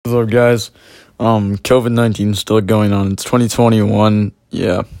What's up, guys? COVID-19 is still going on. It's 2021.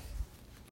 Yeah.